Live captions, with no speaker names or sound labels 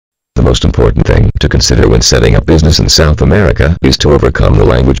most important thing to consider when setting up business in South America is to overcome the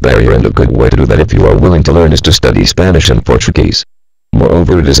language barrier, and a good way to do that if you are willing to learn is to study Spanish and Portuguese.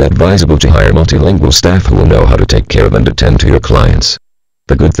 Moreover, it is advisable to hire multilingual staff who will know how to take care of and attend to your clients.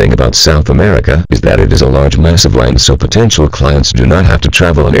 The good thing about South America is that it is a large mass of land, so potential clients do not have to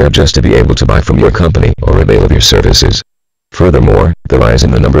travel on air just to be able to buy from your company or avail of your services. Furthermore, the rise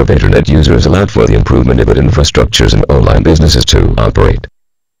in the number of internet users allowed for the improvement of infrastructures and online businesses to operate.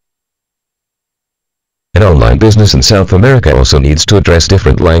 An online business in South America also needs to address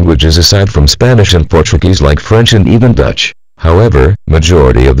different languages aside from Spanish and Portuguese, like French and even Dutch. However,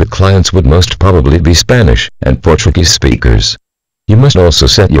 majority of the clients would most probably be Spanish and Portuguese speakers. You must also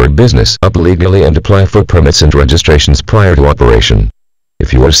set your business up legally and apply for permits and registrations prior to operation.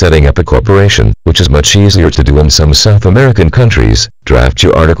 If you are setting up a corporation, which is much easier to do in some South American countries, draft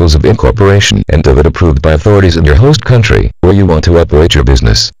your articles of incorporation and have it approved by authorities in your host country, where you want to operate your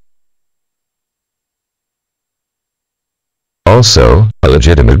business. Also, a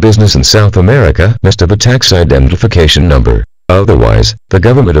legitimate business in South America must have a tax identification number. Otherwise, the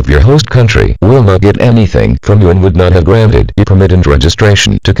government of your host country will not get anything from you and would not have granted you permit and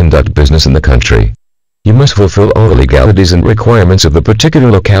registration to conduct business in the country. You must fulfill all the legalities and requirements of the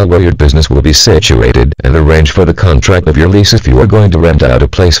particular locale where your business will be situated and arrange for the contract of your lease if you are going to rent out a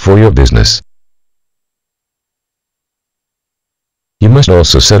place for your business. You must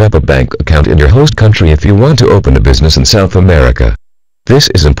also set up a bank account in your host country if you want to open a business in South America. This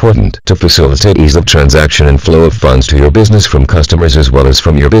is important to facilitate ease of transaction and flow of funds to your business from customers as well as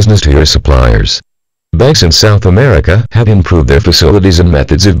from your business to your suppliers. Banks in South America have improved their facilities and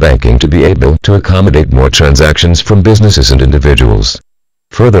methods of banking to be able to accommodate more transactions from businesses and individuals.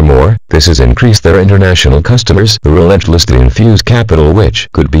 Furthermore, this has increased their international customers who relentlessly infuse capital which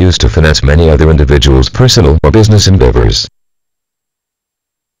could be used to finance many other individuals' personal or business endeavors.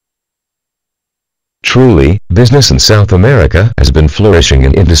 Truly, business in South America has been flourishing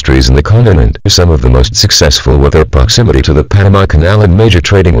in industries in the continent, some of the most successful with their proximity to the Panama Canal and major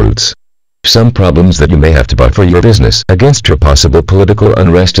trading routes. Some problems that you may have to buy for your business against your possible political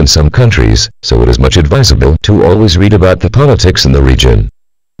unrest in some countries, so it is much advisable to always read about the politics in the region.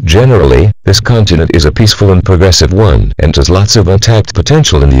 Generally, this continent is a peaceful and progressive one and has lots of untapped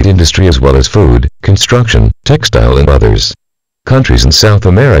potential in the industry as well as food, construction, textile and others. Countries in South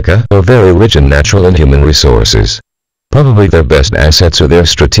America are very rich in natural and human resources. Probably their best assets are their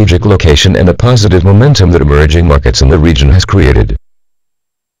strategic location and a positive momentum that emerging markets in the region has created.